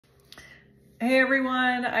Hey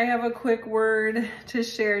everyone, I have a quick word to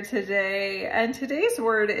share today, and today's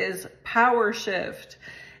word is power shift.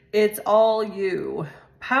 It's all you.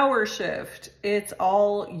 Power shift. It's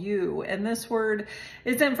all you. And this word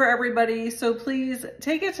isn't for everybody, so please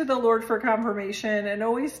take it to the Lord for confirmation and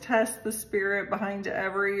always test the spirit behind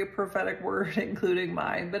every prophetic word, including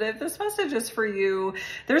mine. But if this message is for you,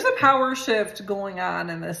 there's a power shift going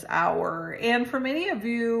on in this hour. And for many of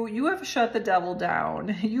you, you have shut the devil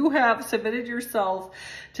down. You have submitted yourself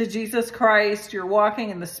to Jesus Christ. You're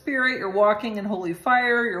walking in the spirit. You're walking in holy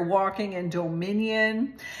fire. You're walking in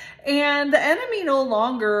dominion. And the enemy no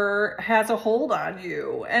longer has a hold on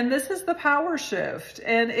you. And this is the power shift.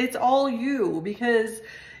 And it's all you, because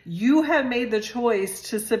you have made the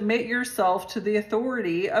choice to submit yourself to the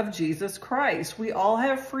authority of Jesus Christ. We all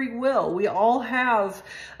have free will. We all have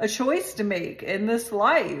a choice to make in this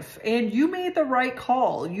life. And you made the right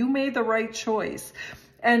call. You made the right choice.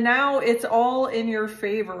 And now it's all in your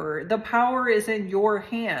favor. The power is in your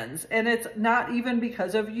hands. And it's not even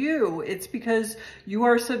because of you. It's because you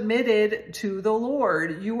are submitted to the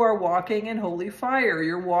Lord. You are walking in holy fire.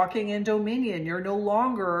 You're walking in dominion. You're no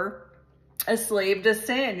longer a slave to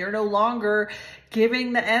sin. You're no longer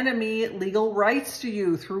giving the enemy legal rights to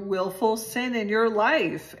you through willful sin in your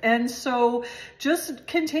life. And so just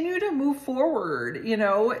continue to move forward,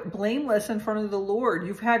 blameless in front of the Lord.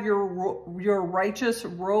 You've had your righteous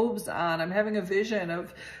robes on. I'm having a vision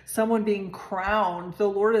of someone being crowned. The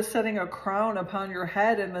Lord is setting a crown upon your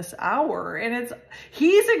head in this hour. And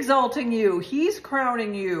He's exalting you. He's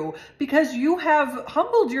crowning you because you have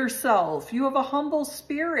humbled yourself. You have a humble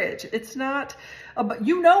spirit. It's not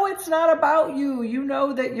it's not about you. You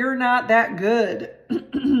know that you're not that good.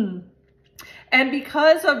 And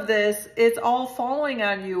because of this, it's all falling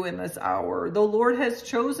on you in this hour. The Lord has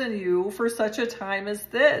chosen you for such a time as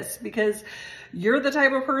this, because you're the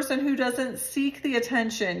type of person who doesn't seek the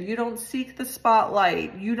attention. You don't seek the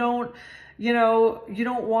spotlight. You don't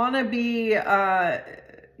want to be,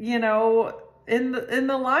 in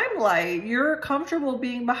the limelight. You're comfortable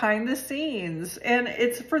being behind the scenes. And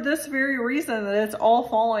it's for this very reason that it's all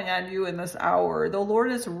falling on you in this hour. The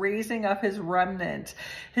Lord is raising up his remnant,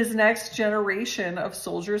 his next generation of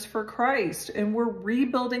soldiers for Christ. And we're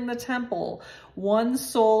rebuilding the temple one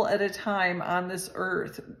soul at a time on this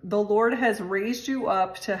earth. The Lord has raised you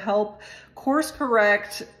up to help course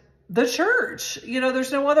correct the church.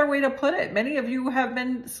 There's no other way to put it. Many of you have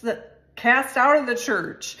been cast out of the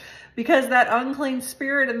church because that unclean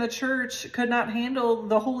spirit in the church could not handle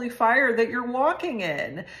the holy fire that you're walking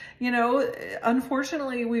in.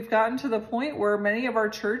 Unfortunately, we've gotten to the point where many of our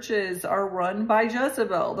churches are run by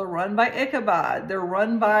Jezebel. They're run by Ichabod. They're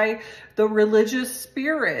run by the religious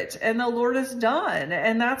spirit, and the Lord is done.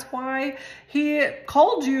 And that's why he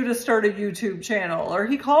called you to start a YouTube channel, or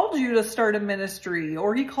he called you to start a ministry,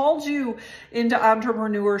 or he called you into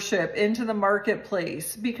entrepreneurship, into the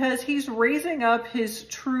marketplace, because he's raising up his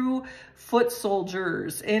true foot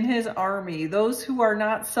soldiers in his army, those who are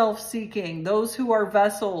not self-seeking, those who are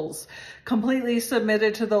vessels completely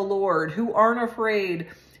submitted to the Lord, who aren't afraid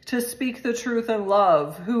to speak the truth in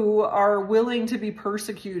love, who are willing to be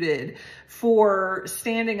persecuted for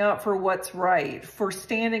standing up for what's right, for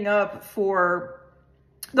standing up for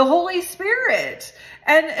the Holy Spirit,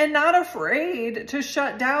 and not afraid to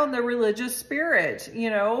shut down the religious spirit.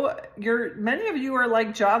 Many of you are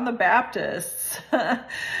like John the Baptist.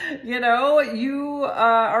 You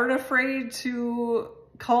aren't afraid to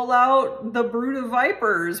call out the brood of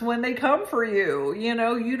vipers when they come for you.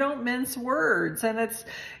 You don't mince words, and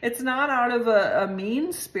it's not out of a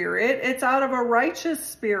mean spirit. It's out of a righteous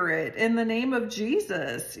spirit in the name of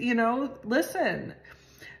Jesus. Listen,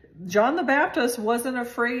 John the Baptist wasn't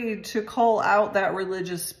afraid to call out that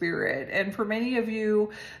religious spirit. And for many of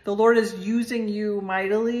you, the Lord is using you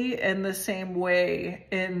mightily in the same way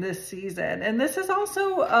in this season. And this is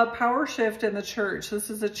also a power shift in the church.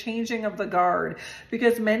 This is a changing of the guard,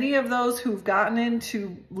 because many of those who've gotten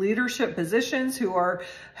into leadership positions, who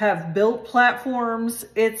have built platforms,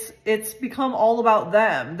 it's become all about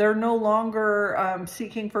them. They're no longer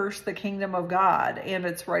seeking first the kingdom of God and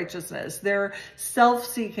its righteousness. They're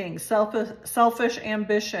self-seeking, selfish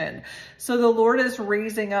ambition. So the Lord is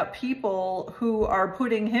raising up people who are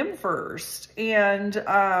putting him first. And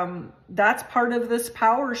that's part of this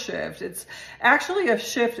power shift. It's actually a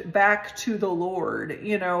shift back to the Lord,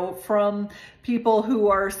 from people who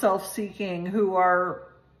are self-seeking, who are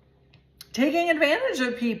taking advantage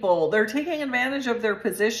of people. They're taking advantage of their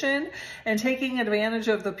position and taking advantage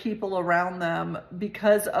of the people around them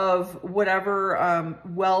because of whatever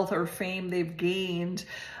wealth or fame they've gained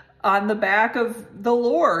on the back of the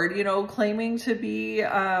Lord, claiming to be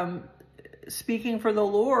speaking for the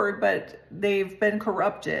Lord, but they've been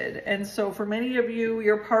corrupted. And so for many of you,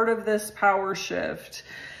 you're part of this power shift.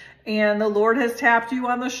 And the Lord has tapped you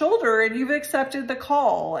on the shoulder and you've accepted the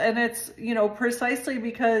call. And it's, you know, precisely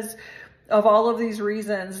because of all of these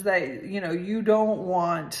reasons that, you know,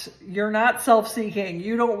 you're not self-seeking.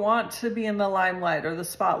 You don't want to be in the limelight or the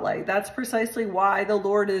spotlight. That's precisely why the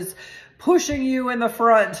Lord is pushing you in the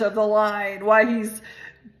front of the line, why he's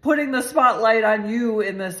putting the spotlight on you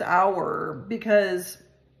in this hour, because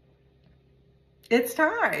it's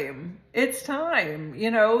time. It's time.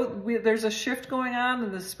 You know, there's a shift going on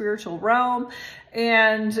in the spiritual realm,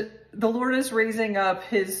 and the Lord is raising up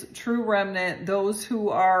his true remnant, those who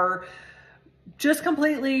are just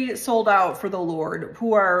completely sold out for the Lord,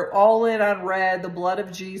 who are all in on red, the blood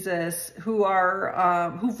of Jesus, who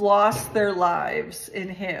are, who've lost their lives in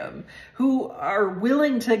him, who are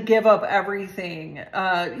willing to give up everything,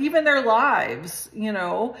 even their lives, you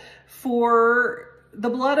know, for the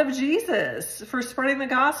blood of Jesus, for spreading the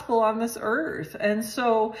gospel on this earth. And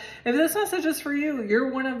so if this message is for you, you're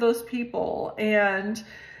one of those people. And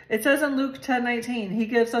it says in Luke 10:19, he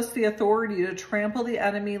gives us the authority to trample the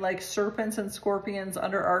enemy like serpents and scorpions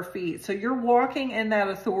under our feet. So you're walking in that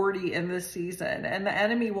authority in this season, and the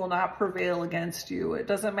enemy will not prevail against you. It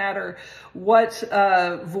doesn't matter what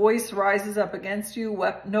voice rises up against you.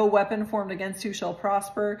 No weapon formed against you shall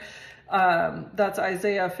prosper. That's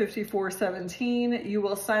Isaiah 54:17. You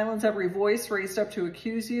will silence every voice raised up to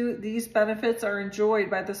accuse you. These benefits are enjoyed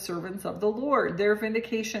by the servants of the Lord. Their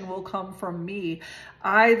vindication will come from me.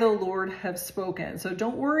 I, the Lord, have spoken. So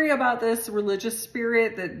don't worry about this religious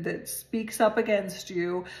spirit that speaks up against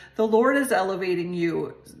you. The Lord is elevating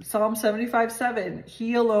you. Psalm 75:7,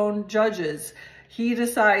 he alone judges. He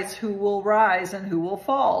decides who will rise and who will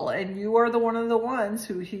fall. And you are one of the ones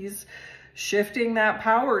who he's shifting that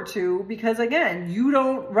power to, because again, you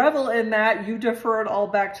don't revel in that. You defer it all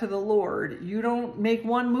back to the Lord. You don't make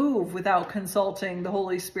one move without consulting the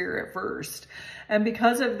Holy Spirit first. And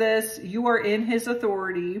because of this, you are in his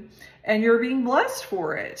authority and you're being blessed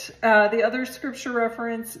for it. The other scripture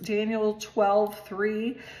reference, Daniel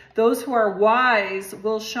 12:3, those who are wise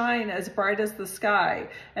will shine as bright as the sky,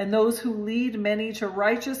 and those who lead many to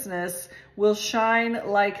righteousness will shine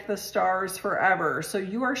like the stars forever. So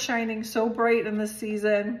you are shining so bright in this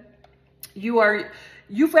season.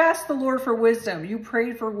 You've asked the Lord for wisdom. You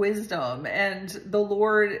prayed for wisdom, and the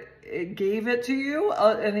Lord gave it to you,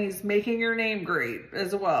 and he's making your name great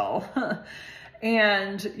as well.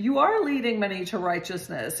 And you are leading many to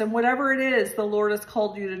righteousness, and whatever it is the Lord has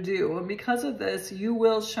called you to do. And because of this, you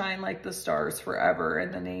will shine like the stars forever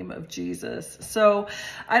in the name of Jesus. So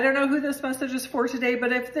I don't know who this message is for today,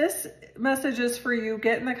 but if this message is for you,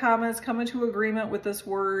 get in the comments, come into agreement with this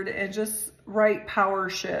word, and just write power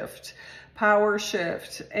shift,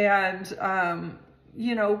 and,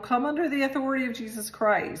 you know, come under the authority of Jesus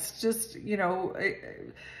Christ. Just, you know,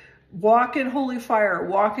 walk in holy fire,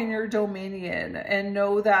 walk in your dominion, and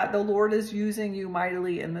know that the Lord is using you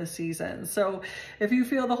mightily in this season. So if you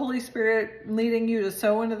feel the Holy Spirit leading you to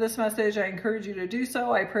sow into this message, I encourage you to do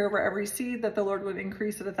so. I pray over every seed that the Lord would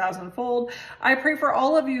increase it 1,000-fold. I pray for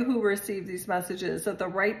all of you who receive these messages, that the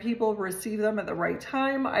right people receive them at the right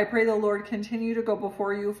time. I pray the Lord continue to go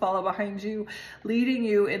before you, follow behind you, leading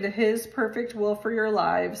you into his perfect will for your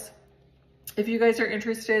lives. If you guys are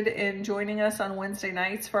interested in joining us on Wednesday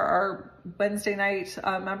nights for our Wednesday night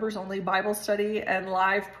members only Bible study and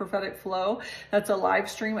live prophetic flow, that's a live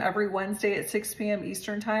stream every Wednesday at 6 p.m.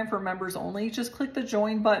 Eastern time for members only. Just click the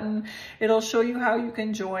join button. It'll show you how you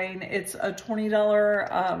can join. It's a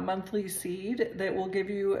 $20 monthly seed that will give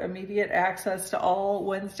you immediate access to all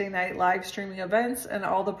Wednesday night live streaming events and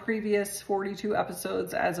all the previous 42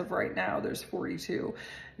 episodes. As of right now, there's 42.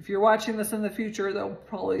 If you're watching this in the future,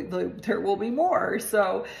 there will be more.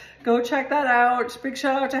 So go check that out. Big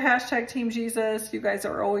shout out to #TeamJesus. You guys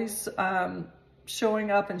are always showing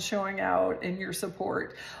up and showing out in your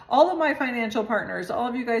support. All of my financial partners, all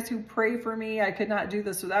of you guys who pray for me, I could not do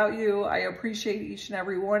this without you. I appreciate each and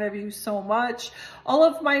every one of you so much. All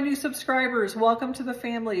of my new subscribers, welcome to the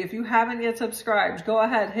family. If you haven't yet subscribed, go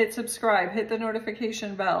ahead, hit subscribe, hit the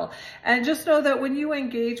notification bell. And just know that when you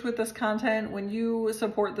engage with this content, when you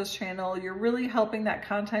support this channel, you're really helping that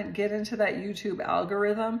content get into that YouTube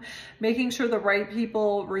algorithm, making sure the right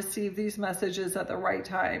people receive these messages at the right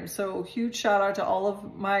time. So huge shout out to to all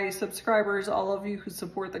of my subscribers, all of you who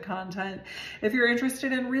support the content. If you're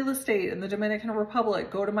interested in real estate in the Dominican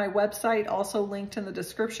Republic, go to my website, also linked in the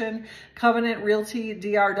description,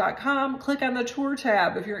 covenantrealtydr.com. Click on the tour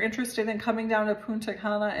tab if you're interested in coming down to Punta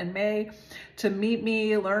Cana in May to meet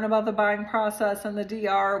me, learn about the buying process in the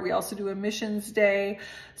DR. We also do a missions day.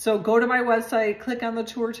 So go to my website, click on the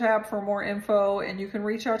tour tab for more info, and you can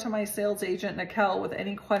reach out to my sales agent, Nicole, with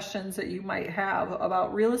any questions that you might have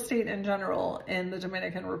about real estate in general in the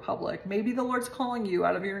Dominican Republic. Maybe the Lord's calling you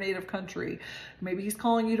out of your native country. Maybe he's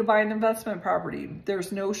calling you to buy an investment property.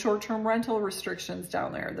 There's no short-term rental restrictions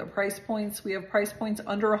down there. The price points, we have price points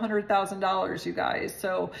under $100,000, you guys.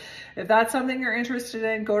 So if that's something you're interested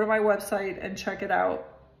in, go to my website and check it out.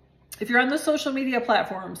 If you're on the social media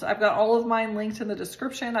platforms, I've got all of mine linked in the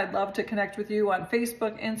description. I'd love to connect with you on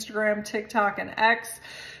Facebook, Instagram, TikTok, and X.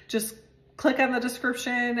 Just click on the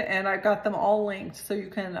description and I've got them all linked so you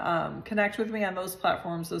can connect with me on those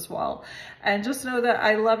platforms as well. And just know that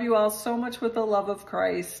I love you all so much with the love of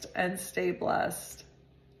Christ, and stay blessed.